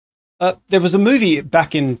There was a movie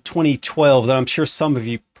back in 2012 that I'm sure some of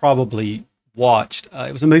you probably watched.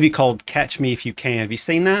 It was a movie called Catch Me If You Can. Have you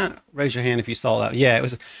seen that? Raise your hand if you saw that. Yeah, it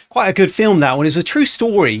was quite a good film, that one. It was a true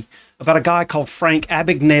story about a guy called Frank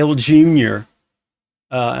Abagnale Jr.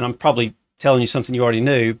 And I'm probably telling you something you already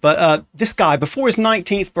knew. But this guy, before his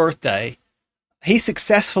 19th birthday, he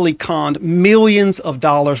successfully conned millions of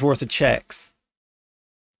dollars worth of checks.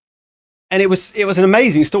 And it was an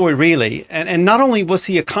amazing story, really. And not only was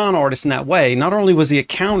he a con artist in that way, not only was he a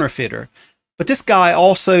counterfeiter, but this guy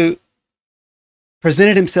also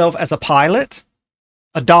presented himself as a pilot,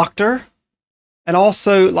 a doctor, and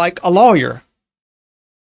also like a lawyer.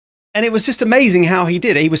 And it was just amazing how he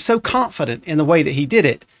did it. He was so confident in the way that he did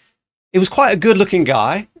it. It was quite a good-looking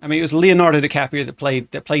guy. I mean, it was Leonardo DiCaprio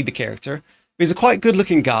that played the character. He was a quite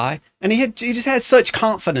good-looking guy, and he just had such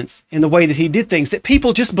confidence in the way that he did things that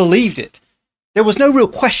people just believed it. There was no real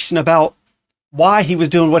question about why he was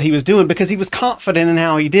doing what he was doing, because he was confident in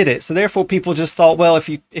how he did it. So therefore, people just thought, well, if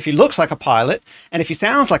he looks like a pilot, and if he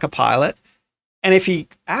sounds like a pilot, and if he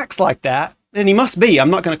acts like that, then he must be.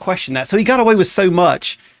 I'm not going to question that. So he got away with so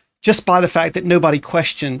much just by the fact that nobody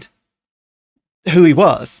questioned who he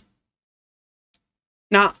was.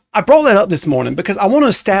 Now, I brought that up this morning because I want to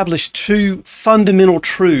establish two fundamental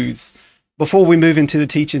truths before we move into the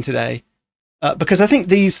teaching today. Because I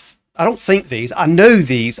know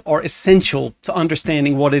these are essential to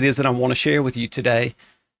understanding what it is that I want to share with you today.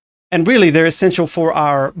 And really, they're essential for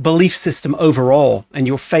our belief system overall and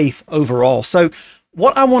your faith overall. So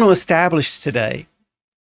what I want to establish today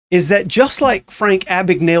is that just like Frank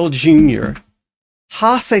Abagnale Jr.,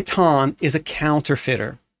 Ha-Satan is a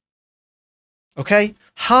counterfeiter. Okay?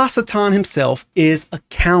 Ha-Satan himself is a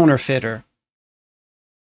counterfeiter.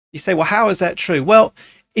 You say, well, how is that true? Well,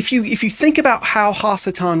 if you think about how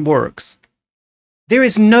Ha-Satan works, there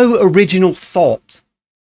is no original thought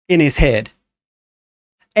in his head.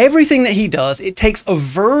 Everything that he does, it takes a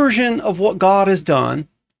version of what God has done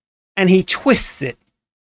and he twists it.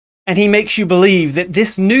 And he makes you believe that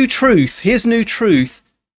this new truth, his new truth,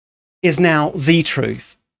 is now the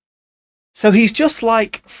truth. So he's just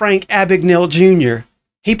like Frank Abagnale Jr.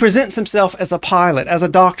 He presents himself as a pilot, as a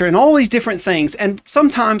doctor, and all these different things. And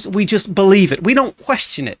sometimes we just believe it. We don't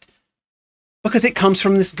question it because it comes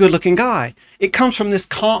from this good-looking guy. It comes from this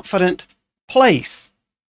confident place.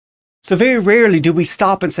 So very rarely do we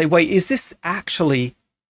stop and say, wait, is this actually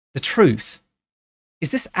the truth?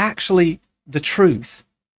 Is this actually the truth?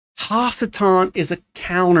 Ha-Satan is a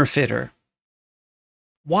counterfeiter.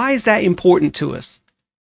 Why is that important to us?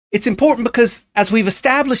 It's important because as we've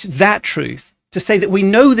established that truth, to say that we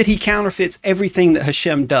know that he counterfeits everything that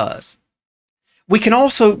Hashem does, we can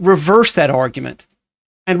also reverse that argument.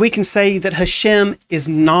 And we can say that Hashem is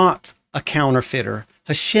not a counterfeiter.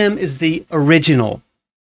 Hashem is the original.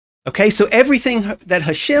 Okay, so everything that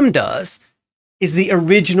Hashem does is the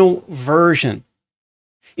original version.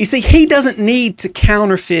 You see, he doesn't need to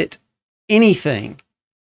counterfeit anything.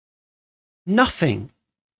 Nothing.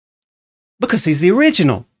 Because he's the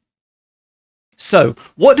original. So,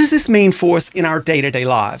 what does this mean for us in our day-to-day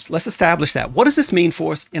lives? Let's establish that. What does this mean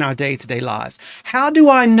for us in our day-to-day lives? How do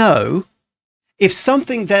I know if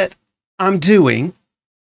something that I'm doing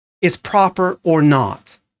is proper or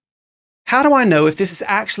not? How do I know if this is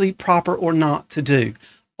actually proper or not to do?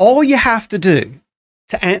 All you have to do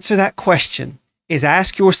to answer that question is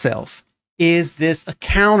ask yourself, is this a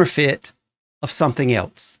counterfeit of something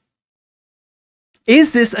else?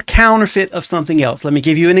 Is this a counterfeit of something else? Let me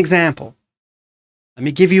give you an example.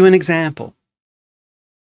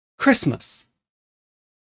 Christmas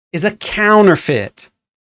is a counterfeit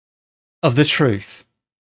of the truth.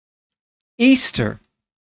 Easter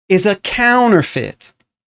is a counterfeit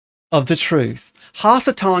of the truth.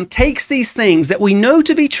 Ha-Satan takes these things that we know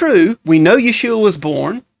to be true. We know Yeshua was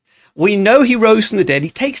born. We know he rose from the dead. He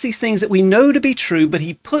takes these things that we know to be true, but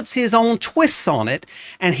he puts his own twists on it,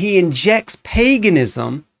 and he injects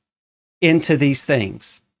paganism into these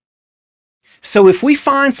things. So if we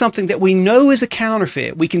find something that we know is a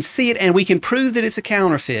counterfeit, we can see it and we can prove that it's a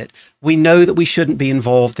counterfeit, we know that we shouldn't be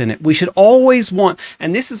involved in it. We should always want,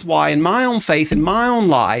 and this is why in my own faith, in my own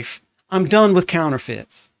life, I'm done with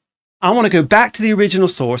counterfeits. I want to go back to the original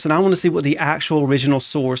source, and I want to see what the actual original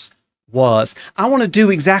source was. I want to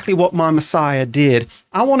do exactly what my Messiah did.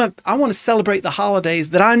 I want to celebrate the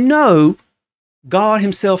holidays that I know God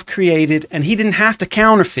himself created, and he didn't have to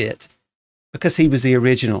counterfeit because he was the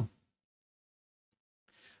original.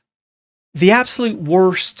 The absolute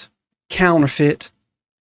worst counterfeit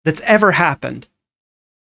that's ever happened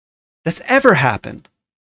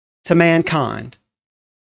to mankind.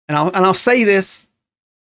 And I'll say this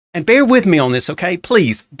And bear with me on this, okay?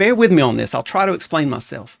 Please, bear with me on this. I'll try to explain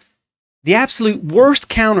myself. The absolute worst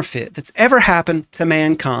counterfeit that's ever happened to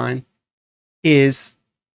mankind is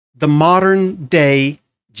the modern day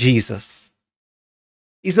Jesus.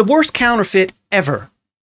 He's the worst counterfeit ever.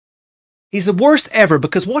 He's the worst ever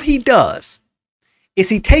because what he does is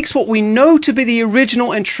he takes what we know to be the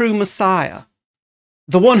original and true Messiah,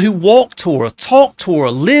 the one who walked Torah, talked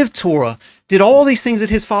Torah, lived Torah, did all these things that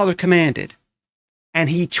his Father commanded, and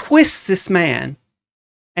he twists this man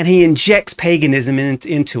and he injects paganism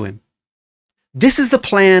into him. This is the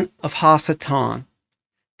plan of Hasatan.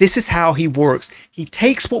 This is how he works. He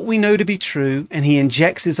takes what we know to be true and he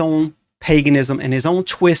injects his own paganism and his own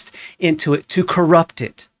twist into it to corrupt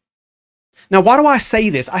it. Now, why do I say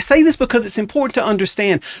this? I say this because it's important to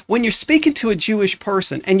understand when you're speaking to a Jewish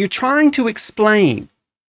person and you're trying to explain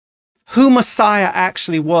who Messiah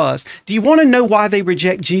actually was. Do you want to know why they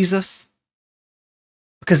reject Jesus?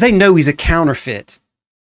 Because they know he's a counterfeit.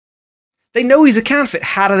 They know he's a counterfeit.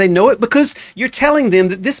 How do they know it? Because you're telling them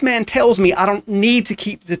that this man tells me I don't need to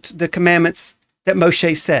keep the commandments that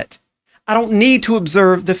Moshe set. I don't need to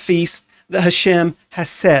observe the feast that Hashem has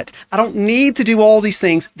set. I don't need to do all these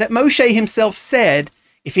things that Moshe himself said,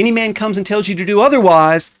 if any man comes and tells you to do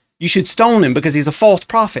otherwise, you should stone him because he's a false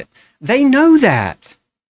prophet. They know that.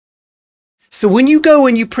 So when you go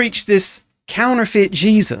and you preach this counterfeit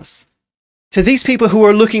Jesus to these people who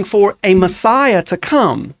are looking for a Messiah to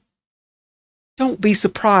come, don't be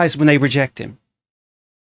surprised when they reject him.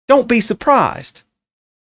 Don't be surprised.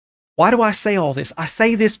 Why do I say all this? I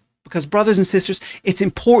say this because, brothers and sisters, it's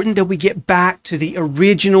important that we get back to the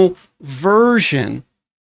original version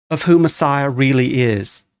of who Messiah really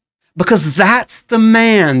is. Because that's the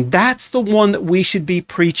man, that's the one that we should be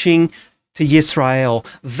preaching to Yisrael.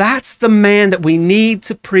 That's the man that we need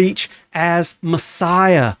to preach as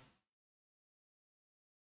Messiah.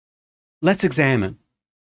 Let's examine.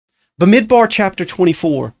 Bamidbar chapter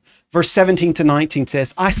 24, verse 17 to 19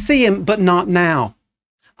 says, I see him, but not now.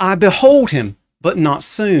 I behold him, but not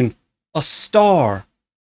soon. A star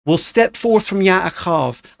will step forth from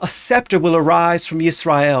Yaakov. A scepter will arise from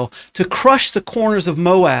Yisrael to crush the corners of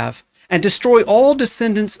Moab and destroy all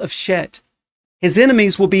descendants of Shet. His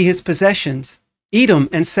enemies will be his possessions, Edom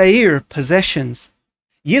and Seir possessions.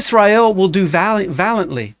 Yisrael will do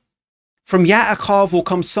valiantly. From Yaakov will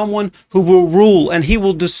come someone who will rule, and he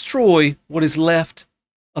will destroy what is left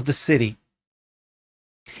of the city.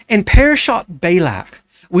 In Parashah Balak,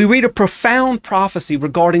 we read a profound prophecy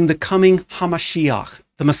regarding the coming Hamashiach,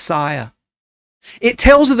 the Messiah. It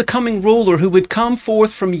tells of the coming ruler who would come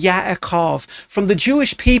forth from Yaakov, from the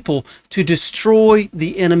Jewish people, to destroy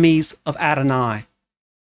the enemies of Adonai.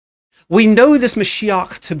 We know this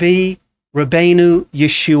Mashiach to be Rabbeinu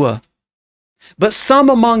Yeshua. But some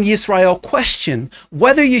among Yisrael question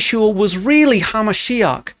whether Yeshua was really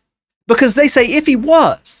Hamashiach, because they say if he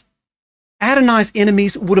was, Adonai's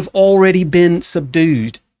enemies would have already been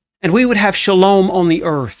subdued, and we would have shalom on the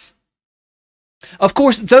earth. Of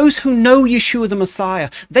course, those who know Yeshua the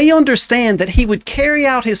Messiah, they understand that he would carry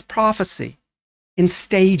out his prophecy in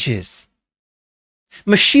stages.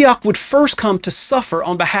 Mashiach would first come to suffer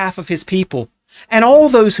on behalf of his people and all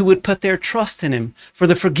those who would put their trust in him for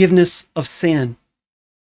the forgiveness of sin.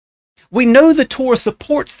 We know the Torah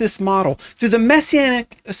supports this model through the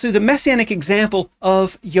messianic example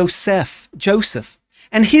of Joseph,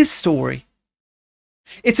 and his story.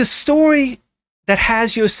 It's a story that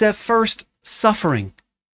has Joseph first suffering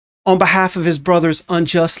on behalf of his brothers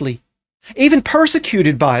unjustly, even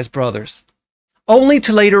persecuted by his brothers, only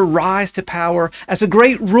to later rise to power as a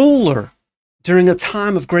great ruler during a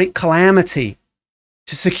time of great calamity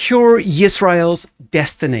to secure Yisrael's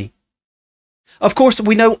destiny. Of course,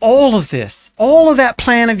 we know all of this, all of that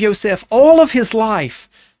plan of Joseph, all of his life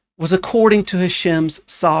was according to Hashem's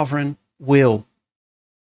sovereign will.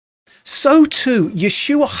 So too,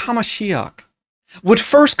 Yeshua HaMashiach would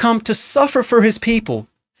first come to suffer for his people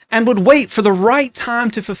and would wait for the right time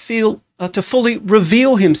to fully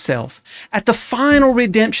reveal himself at the final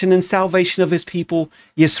redemption and salvation of his people,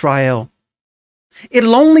 Yisrael.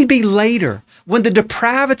 It'll only be later, when the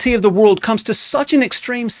depravity of the world comes to such an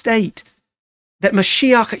extreme state, that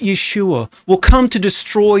Mashiach Yeshua will come to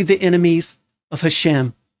destroy the enemies of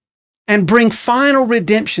Hashem and bring final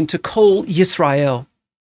redemption to Kol Yisrael.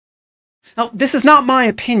 Now, this is not my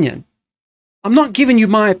opinion. I'm not giving you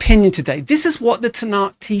my opinion today. This is what the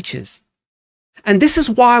Tanakh teaches. And this is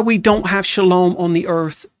why we don't have shalom on the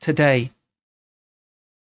earth today.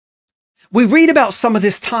 We read about some of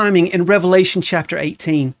this timing in Revelation chapter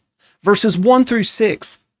 18, verses 1 through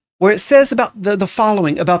 6, where it says about the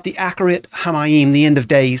following about the Akarit Hamayim, the end of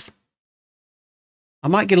days. I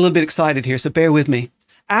might get a little bit excited here, so bear with me.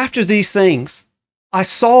 After these things, I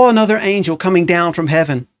saw another angel coming down from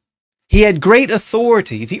heaven. He had great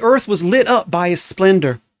authority. The earth was lit up by his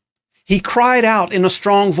splendor. He cried out in a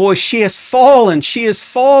strong voice, "She has fallen, she has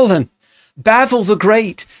fallen. Babel the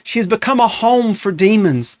Great, she has become a home for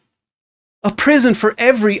demons, a prison for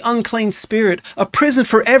every unclean spirit, a prison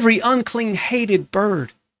for every unclean hated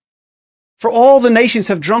bird. For all the nations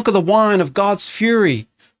have drunk of the wine of God's fury,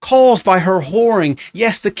 caused by her whoring.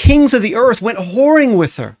 Yes, the kings of the earth went whoring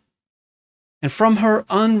with her. And from her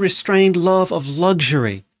unrestrained love of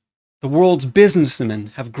luxury, the world's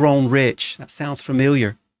businessmen have grown rich." That sounds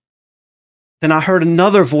familiar. Then I heard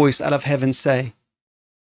another voice out of heaven say,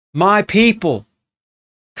 "My people,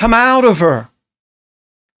 come out of her,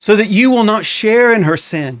 so that you will not share in her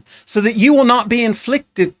sin, so that you will not be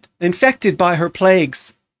infected by her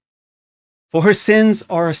plagues. For her sins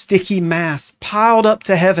are a sticky mass piled up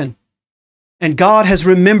to heaven, and God has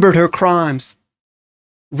remembered her crimes.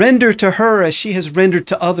 Render to her as she has rendered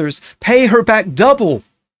to others. Pay her back double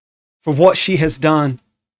for what she has done.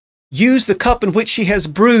 Use the cup in which she has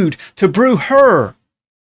brewed to brew her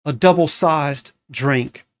a double-sized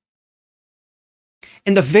drink."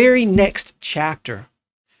 In the very next chapter,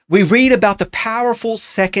 we read about the powerful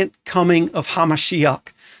second coming of Mashiach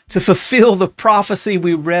to fulfill the prophecy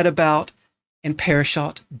we read about in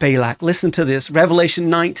Parashah Balak. Listen to this, Revelation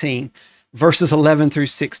 19, verses 11 through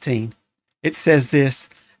 16. It says this,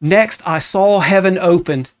 "Next I saw heaven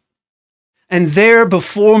opened, and there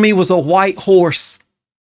before me was a white horse.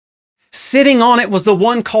 Sitting on it was the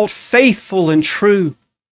one called Faithful and True,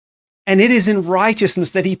 and it is in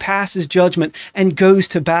righteousness that he passes judgment and goes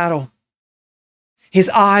to battle. His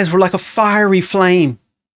eyes were like a fiery flame,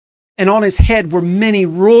 and on his head were many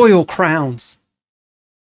royal crowns.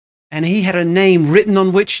 And he had a name written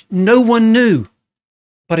on which no one knew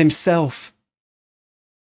but himself.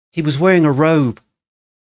 He was wearing a robe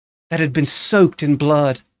that had been soaked in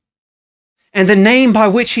blood. And the name by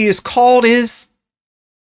which he is called is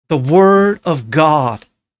the Word of God.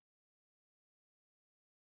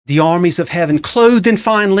 The armies of heaven, clothed in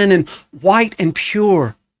fine linen, white and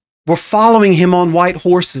pure, were following him on white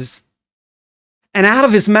horses. And out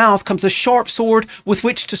of his mouth comes a sharp sword with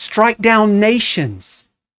which to strike down nations.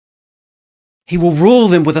 He will rule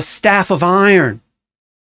them with a staff of iron.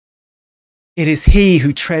 It is he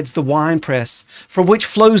who treads the winepress, from which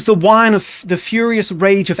flows the wine of the furious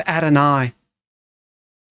rage of Adonai,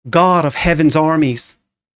 God of heaven's armies.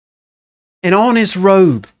 And on his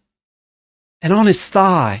robe and on his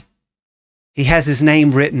thigh, he has his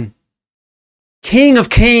name written, King of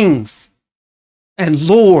Kings and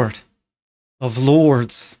Lord of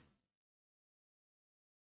Lords."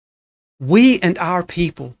 We and our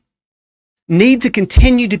people need to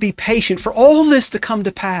continue to be patient for all this to come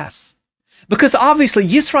to pass, because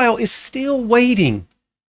obviously Israel is still waiting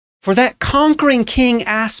for that conquering king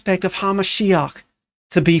aspect of HaMashiach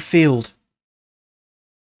to be filled.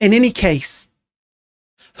 In any case,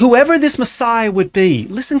 whoever this Messiah would be,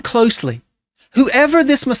 listen closely, whoever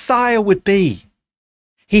this Messiah would be,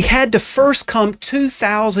 he had to first come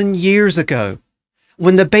 2,000 years ago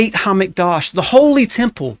when the Beit HaMikdash, the Holy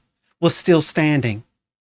Temple, was still standing.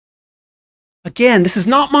 Again, this is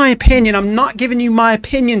not my opinion. I'm not giving you my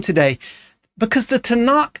opinion today because the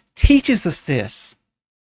Tanakh teaches us this.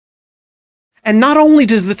 And not only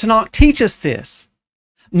does the Tanakh teach us this,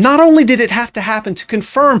 not only did it have to happen to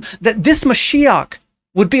confirm that this Mashiach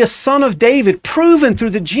would be a son of David, proven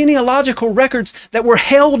through the genealogical records that were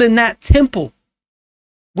held in that temple,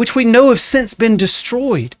 which we know have since been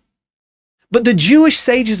destroyed. But the Jewish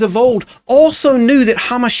sages of old also knew that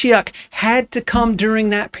HaMashiach had to come during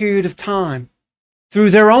that period of time through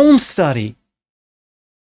their own study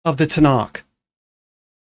of the Tanakh.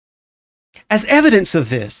 As evidence of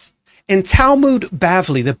this, in Talmud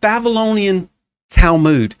Bavli, the Babylonian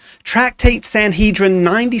Talmud, Tractate Sanhedrin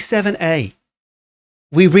 97a,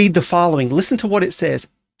 we read the following. Listen to what it says.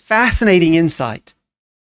 Fascinating insight.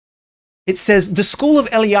 It says, the school of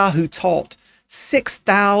Eliyahu taught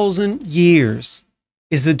 6,000 years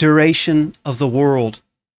is the duration of the world.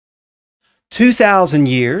 2,000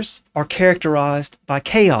 years are characterized by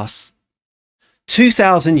chaos.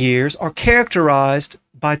 2,000 years are characterized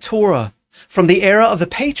by Torah, from the era of the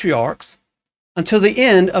patriarchs until the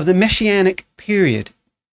end of the Messianic period.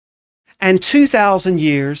 And 2,000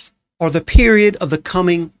 years are the period of the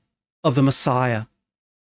coming of the Messiah.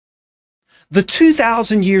 The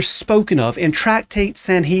 2,000 years spoken of in Tractate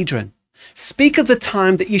Sanhedrin speak of the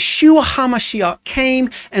time that Yeshua HaMashiach came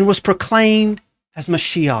and was proclaimed as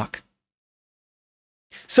Mashiach.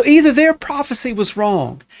 So either their prophecy was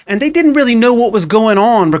wrong, and they didn't really know what was going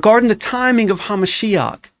on regarding the timing of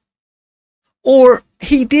HaMashiach, or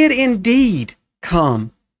he did indeed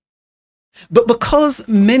come. But because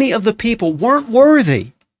many of the people weren't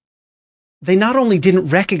worthy, they not only didn't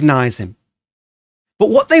recognize him, but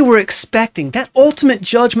what they were expecting, that ultimate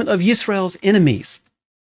judgment of Israel's enemies,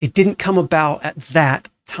 it didn't come about at that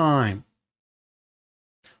time.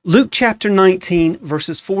 Luke chapter 19,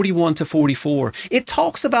 verses 41 to 44, it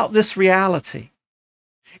talks about this reality.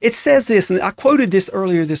 It says this, and I quoted this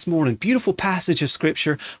earlier this morning, beautiful passage of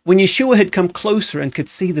scripture, when Yeshua had come closer and could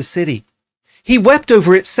see the city. He wept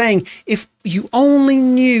over it, saying, "If you only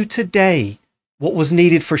knew today what was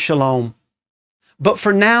needed for shalom. But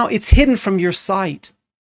for now, it's hidden from your sight.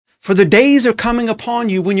 For the days are coming upon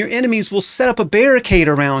you when your enemies will set up a barricade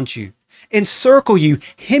around you, encircle you,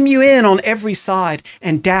 hem you in on every side,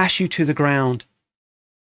 and dash you to the ground.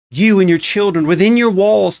 You and your children within your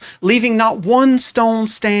walls, leaving not one stone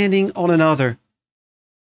standing on another.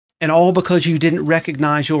 And all because you didn't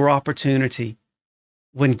recognize your opportunity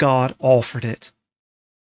when God offered it."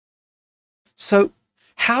 So,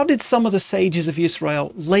 how did some of the sages of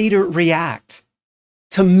Israel later react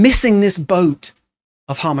to missing this boat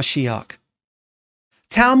of HaMashiach?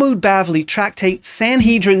 Talmud Bavli, Tractate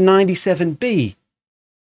Sanhedrin 97b,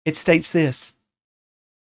 it states this: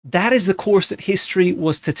 "That is the course that history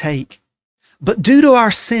was to take. But due to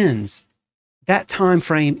our sins, that time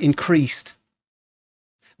frame increased.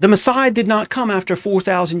 The Messiah did not come after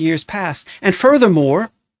 4,000 years passed, and furthermore,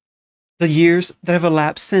 the years that have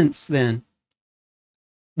elapsed since then,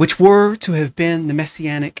 which were to have been the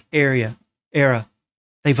Messianic era,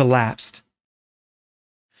 they've elapsed.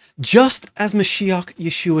 Just as Mashiach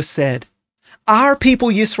Yeshua said, our people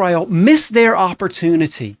Yisrael missed their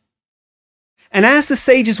opportunity. And as the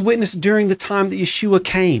sages witnessed during the time that Yeshua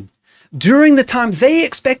came, during the time they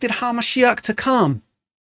expected HaMashiach to come,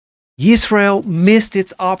 Yisrael missed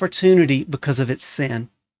its opportunity because of its sin.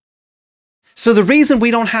 So the reason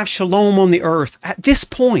we don't have shalom on the earth at this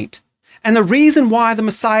point, and the reason why the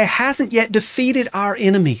Messiah hasn't yet defeated our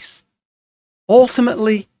enemies,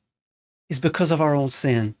 ultimately is because of our own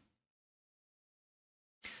sin.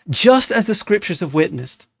 Just as the scriptures have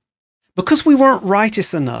witnessed, because we weren't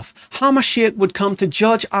righteous enough, HaMashiach would come to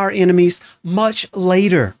judge our enemies much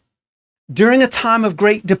later, during a time of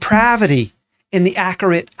great depravity in the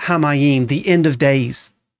Akarit Hamayim, the end of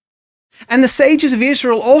days. And the sages of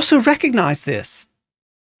Israel also recognized this.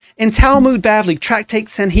 In Talmud Bavli, Tractate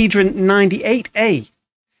Sanhedrin 98a,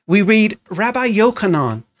 we read, Rabbi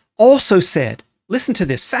Yochanan also said, listen to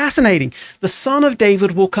this, fascinating, the son of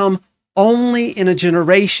David will come only in a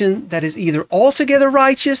generation that is either altogether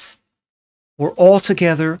righteous or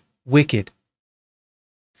altogether wicked.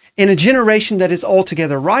 In a generation that is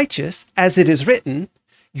altogether righteous, as it is written,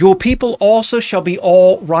 your people also shall be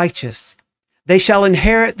all righteous. They shall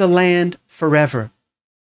inherit the land forever.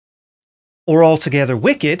 Or altogether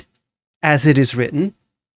wicked, as it is written,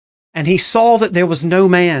 and he saw that there was no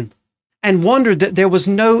man, and wondered that there was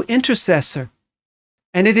no intercessor.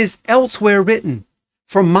 And it is elsewhere written,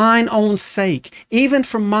 for mine own sake, even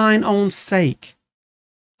for mine own sake,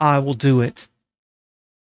 I will do it.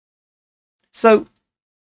 So,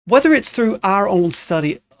 whether it's through our own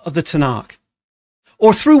study of the Tanakh,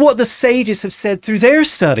 or through what the sages have said through their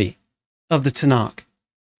study of the Tanakh,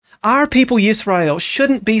 our people Yisrael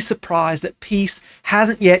shouldn't be surprised that peace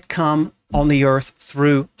hasn't yet come on the earth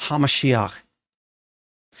through HaMashiach.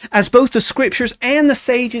 As both the scriptures and the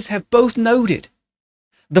sages have both noted,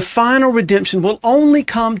 the final redemption will only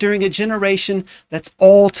come during a generation that's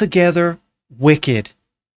altogether wicked.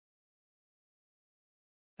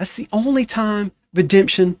 That's the only time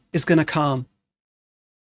redemption is going to come.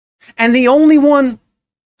 And the only one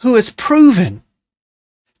who has proven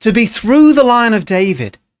to be through the line of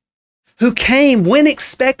David, who came when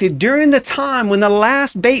expected during the time when the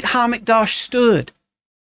last Beit HaMikdash stood,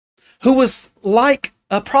 who was like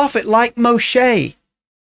a prophet like Moshe,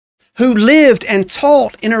 who lived and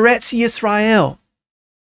taught in Eretz Yisrael,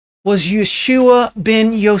 was Yeshua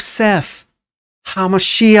ben Yosef,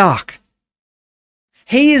 HaMashiach.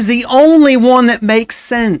 He is the only one that makes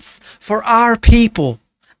sense for our people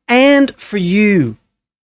and for you.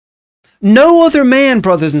 No other man,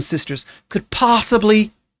 brothers and sisters, could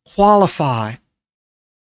possibly qualify.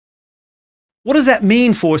 What does that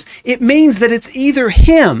mean for us? It means that it's either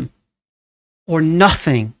him or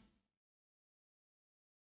nothing.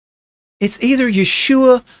 It's either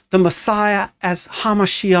Yeshua, the Messiah, as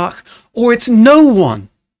HaMashiach, or it's no one.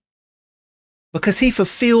 Because he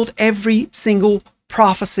fulfilled every single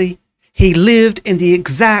prophecy. He lived in the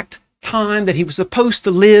exact time that he was supposed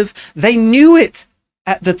to live. They knew it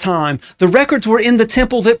at the time. The records were in the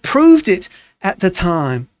temple that proved it at the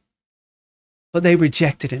time. But they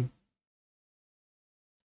rejected him.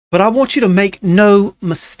 But I want you to make no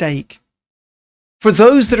mistake. For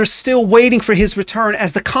those that are still waiting for his return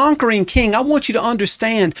as the conquering king, I want you to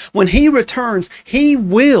understand when he returns, he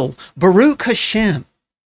will, Baruch Hashem,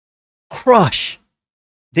 crush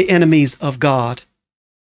the enemies of God.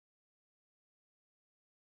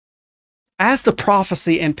 As the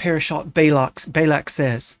prophecy in Parashah Balak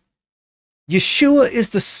says, Yeshua is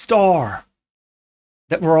the star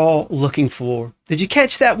that we're all looking for. Did you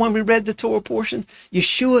catch that when we read the Torah portion?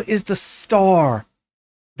 Yeshua is the star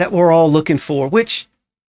that we're all looking for, which,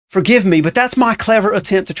 forgive me, but that's my clever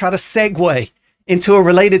attempt to try to segue into a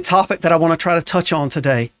related topic that I want to try to touch on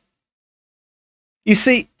today. You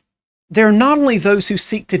see, there are not only those who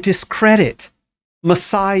seek to discredit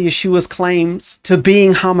Messiah Yeshua's claims to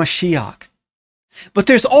being HaMashiach, but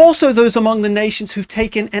there's also those among the nations who've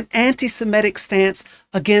taken an anti-Semitic stance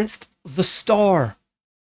against the star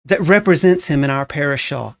that represents him in our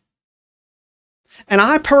parashah. And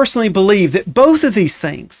I personally believe that both of these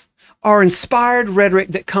things are inspired rhetoric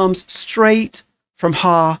that comes straight from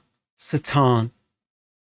Ha-Satan,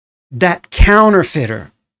 that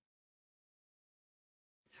counterfeiter.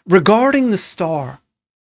 Regarding the star,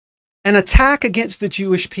 an attack against the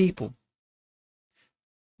Jewish people,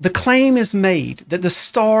 the claim is made that the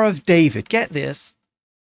Star of David, get this,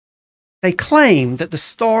 they claim that the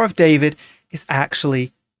Star of David is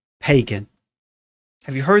actually pagan.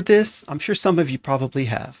 Have you heard this? I'm sure some of you probably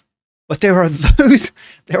have. But there are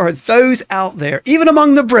those out there, even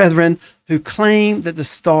among the brethren, who claim that the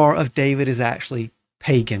Star of David is actually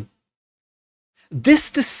pagan. This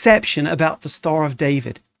deception about the Star of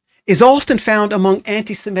David is often found among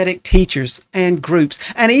anti-Semitic teachers and groups,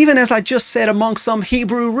 and even, as I just said, among some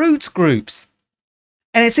Hebrew roots groups.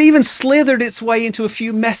 And it's even slithered its way into a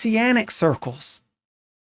few Messianic circles.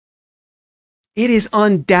 It is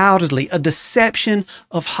undoubtedly a deception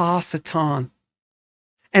of Ha-Satan,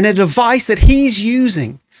 and a device that he's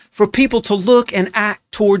using for people to look and act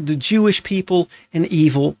toward the Jewish people in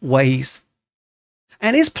evil ways.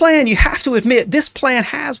 And his plan, you have to admit, this plan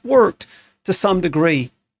has worked to some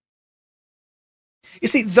degree. You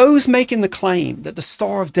see, those making the claim that the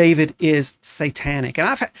Star of David is satanic,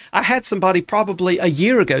 and I had somebody probably a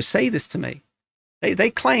year ago say this to me. They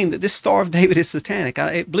claim that this Star of David is satanic.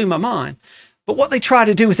 It blew my mind. But what they try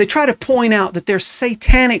to do is they try to point out that there's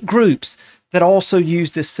satanic groups that also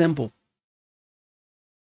use this symbol.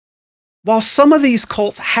 While some of these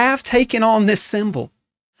cults have taken on this symbol,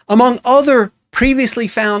 among other previously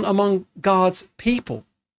found among God's people,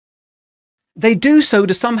 they do so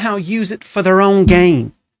to somehow use it for their own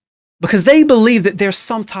gain, because they believe that there's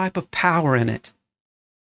some type of power in it.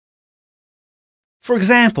 For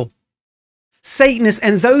example, Satanists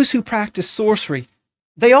and those who practice sorcery,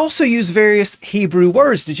 they also use various Hebrew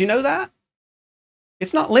words. Did you know that?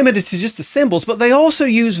 It's not limited to just the symbols, but they also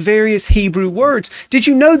use various Hebrew words. Did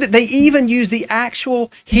you know that they even use the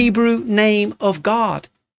actual Hebrew name of God?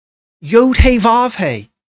 Yod-Heh-Vav-Heh.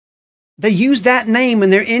 They use that name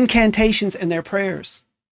in their incantations and their prayers.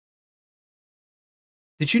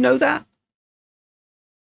 Did you know that?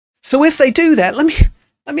 So if they do that, let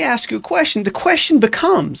me ask you a question. The question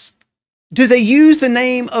becomes, do they use the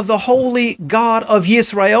name of the holy God of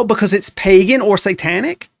Yisrael because it's pagan or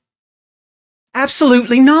satanic?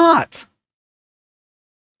 Absolutely not.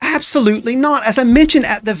 Absolutely not. As I mentioned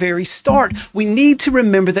at the very start, we need to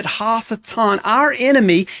remember that Ha-Satan, our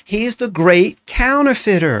enemy, he is the great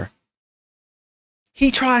counterfeiter. He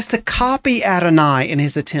tries to copy Adonai in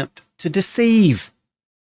his attempt to deceive.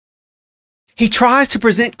 He tries to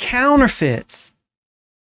present counterfeits,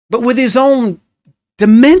 but with his own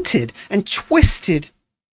demented and twisted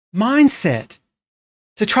mindset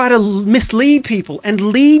to try to mislead people and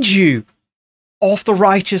lead you off the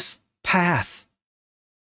righteous path.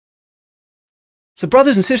 So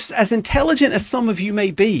brothers and sisters, as intelligent as some of you may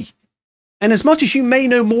be, and as much as you may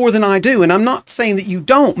know more than I do, and I'm not saying that you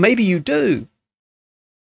don't, maybe you do,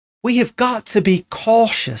 we have got to be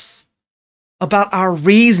cautious about our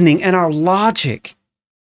reasoning and our logic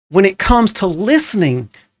when it comes to listening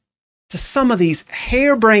to some of these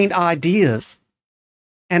harebrained ideas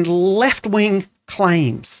and left-wing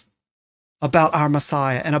claims about our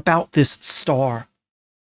Messiah and about this star.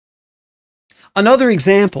 Another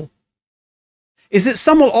example is that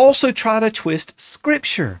some will also try to twist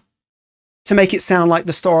Scripture to make it sound like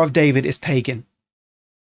the Star of David is pagan.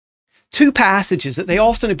 Two passages that they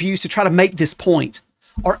often abuse to try to make this point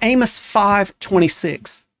are Amos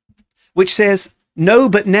 5:26, which says, "No,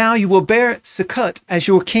 but now you will bear Sukkot as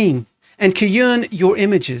your king, and Kiyun your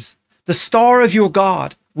images. the star of your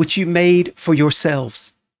God, which you made for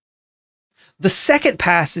yourselves. The second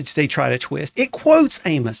passage they try to twist, it quotes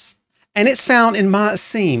Amos, and it's found in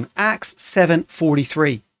Maassim, Acts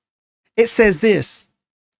 7:43. It says this,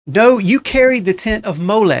 "No, you carried the tent of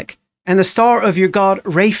Molech and the star of your god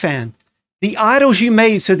Raphan, the idols you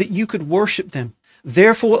made so that you could worship them.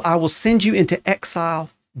 Therefore, I will send you into exile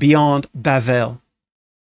beyond Bavel."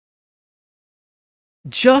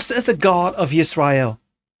 Just as the God of Israel,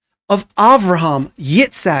 of Avraham,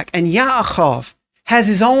 Yitzhak, and Yaakov, has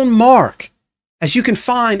his own mark, as you can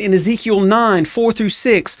find in Ezekiel 9, 4 through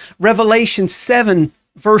 6, Revelation 7,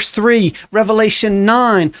 verse 3, Revelation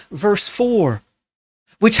 9, verse 4,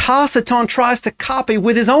 which Hasatan tries to copy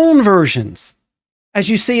with his own versions, as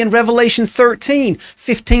you see in Revelation 13,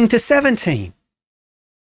 15 to 17.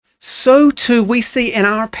 So too we see in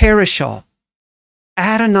our Parashah,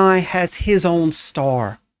 Adonai has his own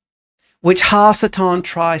star, which Hasatan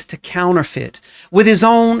tries to counterfeit with his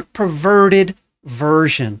own perverted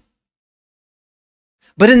version.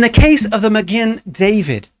 But in the case of the Magein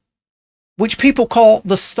David, which people call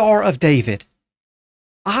the Star of David,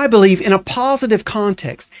 I believe in a positive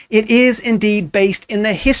context, it is indeed based in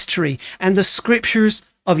the history and the scriptures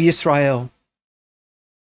of Israel.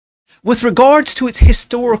 With regards to its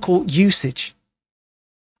historical usage,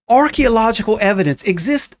 archaeological evidence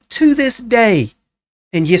exists to this day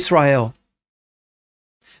in Israel.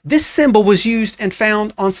 This symbol was used and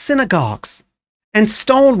found on synagogues and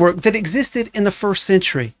stonework that existed in the first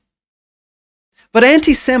century. But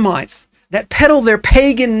anti-Semites that peddle their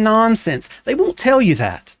pagan nonsense, they won't tell you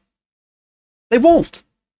that. They won't.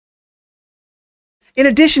 In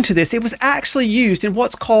addition to this, it was actually used in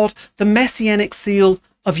what's called the Messianic seal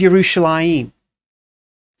of Yerushalayim,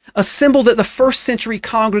 a symbol that the first century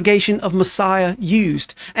congregation of Messiah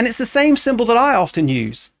used. And it's the same symbol that I often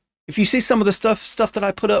use. If you see some of the stuff that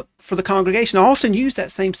I put up for the congregation, I often use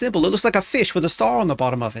that same symbol. It looks like a fish with a star on the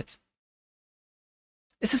bottom of it.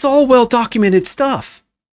 This is all well-documented stuff.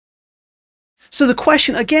 So the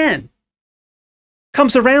question again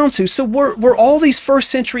comes around to, so were all these first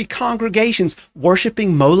century congregations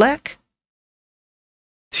worshiping Molech?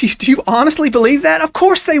 Do you honestly believe that? Of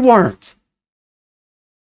course they weren't.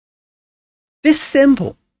 This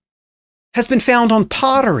symbol has been found on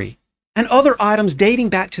pottery and other items dating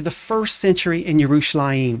back to the first century in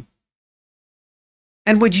Jerusalem,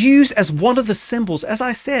 and was used as one of the symbols, as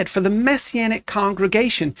I said, for the Messianic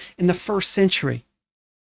congregation in the first century.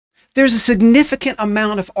 There's a significant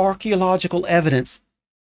amount of archaeological evidence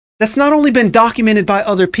that's not only been documented by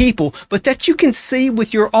other people, but that you can see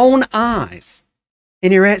with your own eyes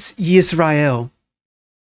in Eretz Yisrael.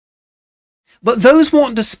 But those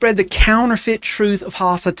wanting to spread the counterfeit truth of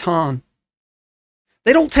Hasatan,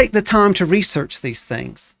 they don't take the time to research these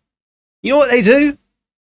things. You know what they do?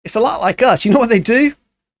 It's a lot like us. You know what they do?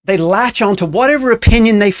 They latch onto whatever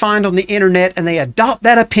opinion they find on the internet and they adopt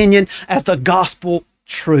that opinion as the gospel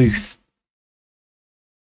truth.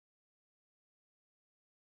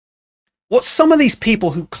 What some of these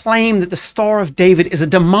people who claim that the Star of David is a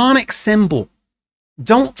demonic symbol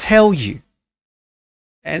don't tell you,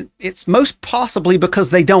 and it's most possibly because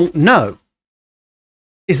they don't know,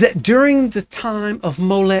 is that during the time of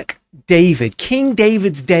Molech David, King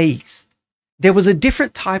David's days, there was a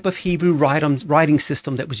different type of Hebrew writing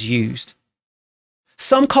system that was used.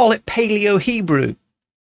 Some call it Paleo-Hebrew,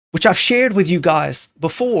 which I've shared with you guys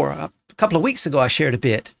before. A couple of weeks ago, I shared a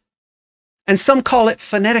bit. And some call it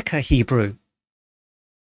Phonetica Hebrew.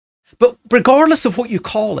 But regardless of what you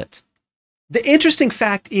call it, the interesting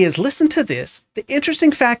fact is, listen to this, the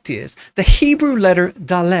interesting fact is the Hebrew letter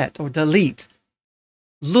Dalet or Dalit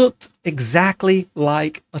looked exactly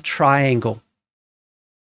like a triangle.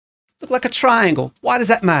 Looked like a triangle. Why does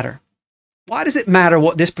that matter? Why does it matter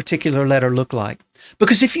what this particular letter looked like?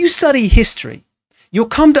 Because if you study history, you'll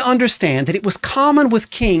come to understand that it was common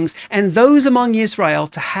with kings and those among Israel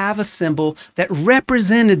to have a symbol that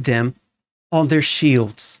represented them on their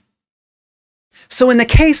shields. So in the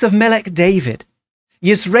case of Melech David,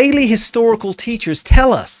 Israeli historical teachers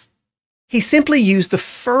tell us he simply used the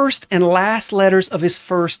first and last letters of his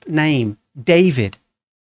first name, David,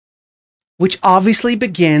 which obviously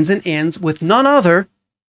begins and ends with none other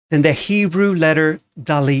than the Hebrew letter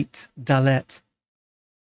Dalit, Dalet,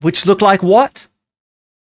 which look like what?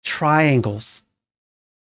 Triangles.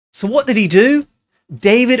 So what did he do?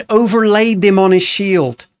 David overlaid them on his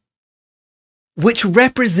shield, which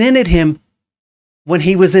represented him when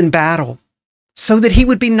he was in battle, so that he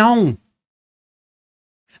would be known.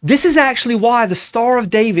 This is actually why the Star of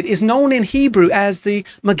David is known in Hebrew as the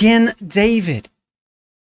Magein David.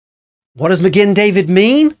 What does Magein David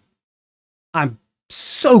mean? I'm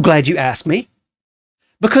So glad you asked me.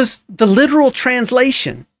 Because the literal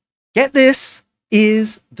translation, get this,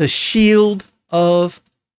 is the shield of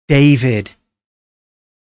David.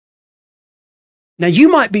 Now,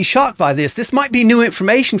 you might be shocked by this. This might be new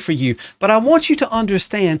information for you, but I want you to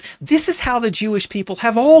understand this is how the Jewish people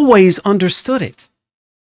have always understood it.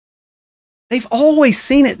 They've always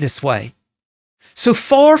seen it this way. So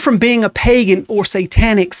far from being a pagan or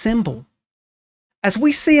satanic symbol, as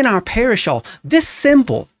we see in our Parashah, this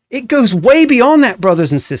symbol, it goes way beyond that,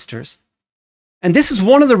 brothers and sisters. And this is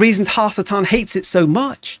one of the reasons Hasatan hates it so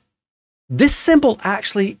much. This symbol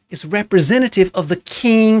actually is representative of the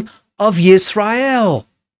king of Israel.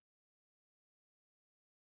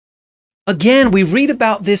 Again, we read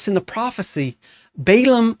about this in the prophecy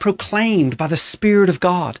Balaam proclaimed by the Spirit of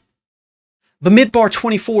God. Bamidbar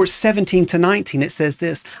 24, 17-19, it says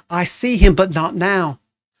this, I see him, but not now.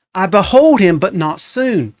 I behold him, but not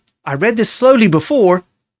soon. I read this slowly before.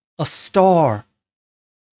 A star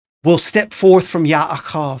will step forth from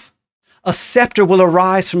Yaakov. A scepter will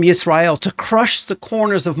arise from Israel to crush the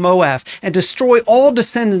corners of Moab and destroy all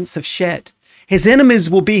descendants of Shet. His enemies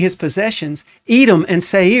will be his possessions, Edom and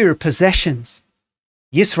Seir possessions.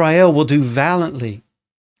 Yisrael will do valiantly.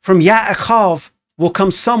 From Yaakov will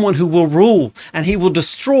come someone who will rule, and he will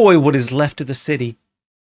destroy what is left of the city.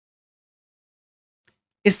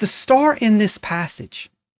 Is the star in this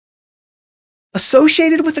passage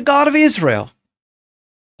associated with the God of Israel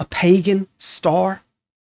a pagan star?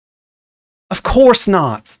 Of course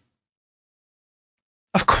not.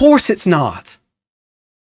 Of course it's not.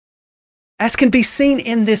 As can be seen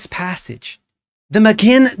in this passage, the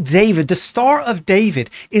Magein David, the Star of David,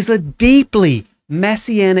 is a deeply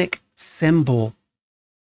messianic symbol.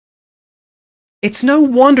 It's no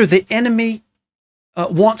wonder the enemy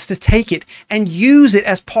wants to take it and use it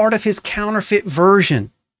as part of his counterfeit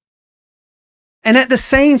version. And at the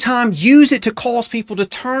same time, use it to cause people to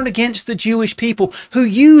turn against the Jewish people who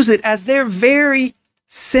use it as their very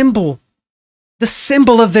symbol, the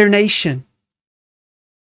symbol of their nation.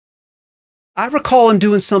 I recall him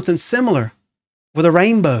doing something similar with a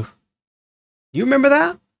rainbow. You remember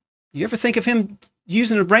that? You ever think of him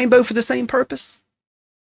using a rainbow for the same purpose?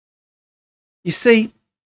 You see,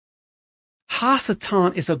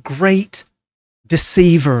 Hasatan is a great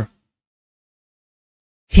deceiver.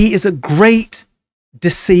 He is a great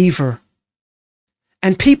deceiver.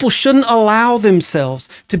 And people shouldn't allow themselves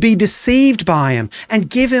to be deceived by him and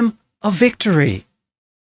give him a victory.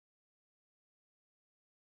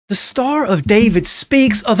 The Star of David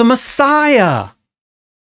speaks of the Messiah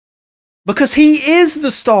because he is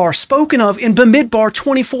the star spoken of in Bamidbar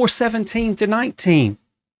 24, 17-19.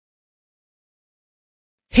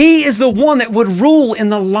 He is the one that would rule in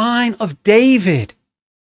the line of David.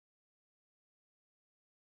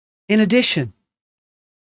 In addition,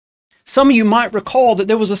 some of you might recall that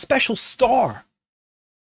there was a special star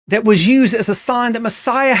that was used as a sign that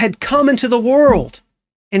Messiah had come into the world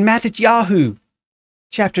in Matthew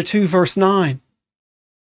chapter 2, verse 9.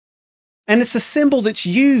 And it's a symbol that's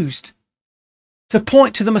used to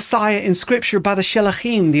point to the Messiah in Scripture by the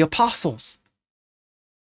Shelachim, the apostles.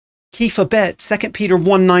 Kepha Bet, 2 Peter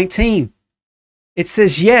 1:19. It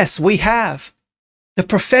says, yes, we have the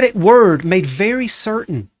prophetic word made very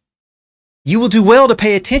certain. You will do well to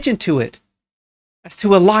pay attention to it as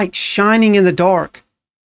to a light shining in the dark,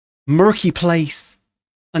 murky place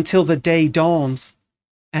until the day dawns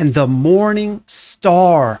and the morning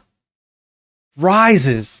star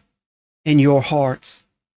rises in your hearts.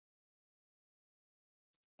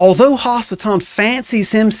 Although Hasatan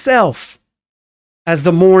fancies himself as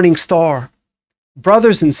the morning star,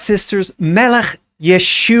 brothers and sisters, Melech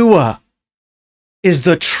Yeshua is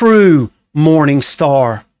the true morning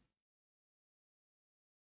star.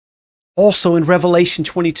 Also in Revelation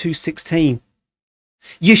 22:16,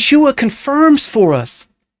 Yeshua confirms for us,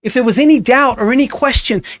 if there was any doubt or any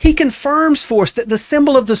question, he confirms for us that the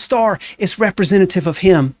symbol of the star is representative of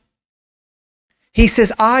him. He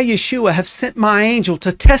says, I, Yeshua, have sent my angel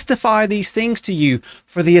to testify these things to you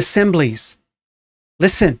for the assemblies.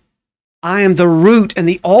 Listen, I am the root and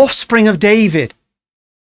the offspring of David,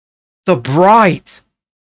 the bright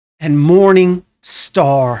and morning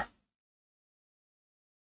star.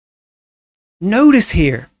 Notice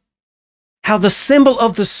here how the symbol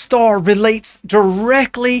of the star relates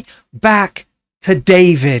directly back to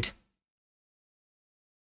David.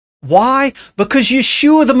 Why? Because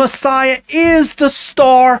Yeshua the Messiah is the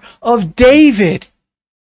Star of David.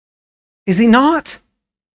 Is he not?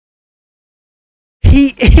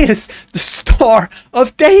 He is the Star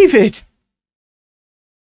of David.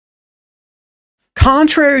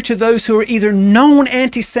 Contrary to those who are either known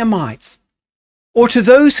anti-Semites or to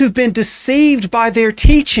those who've been deceived by their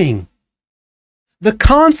teaching. The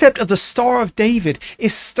concept of the Star of David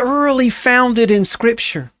is thoroughly founded in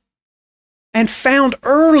Scripture and found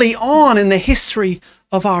early on in the history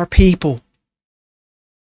of our people.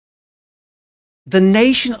 The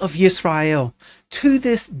nation of Israel, to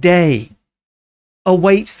this day,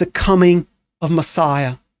 awaits the coming of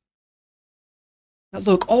Messiah. Now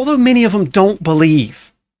look, although many of them don't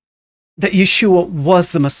believe that Yeshua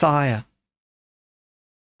was the Messiah,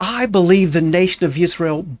 I believe the nation of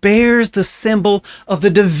Israel bears the symbol of the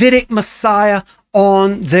Davidic Messiah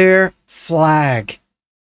on their flag.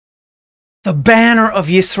 The banner of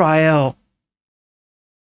Israel.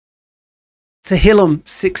 Tehillim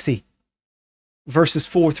 60, verses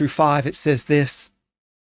 4 through 5, it says this: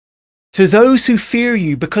 to those who fear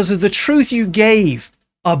you because of the truth you gave,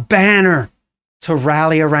 a banner to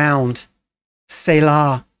rally around,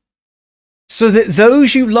 Selah, so that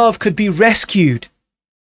those you love could be rescued.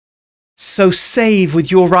 So save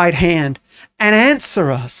with your right hand and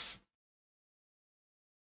answer us.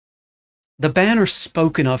 The banner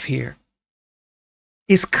spoken of here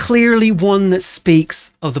is clearly one that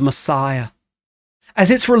speaks of the Messiah,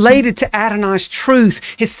 as it's related to Adonai's truth,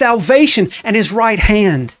 his salvation, and his right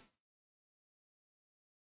hand.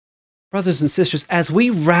 Brothers and sisters, as we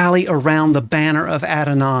rally around the banner of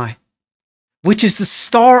Adonai, which is the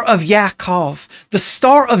Star of Yaakov, the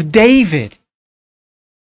Star of David,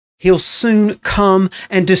 he'll soon come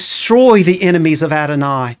and destroy the enemies of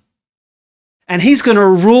Adonai. And he's going to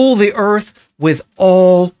rule the earth with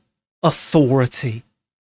all authority.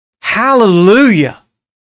 Hallelujah.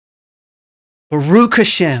 Baruch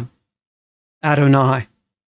Hashem, Adonai.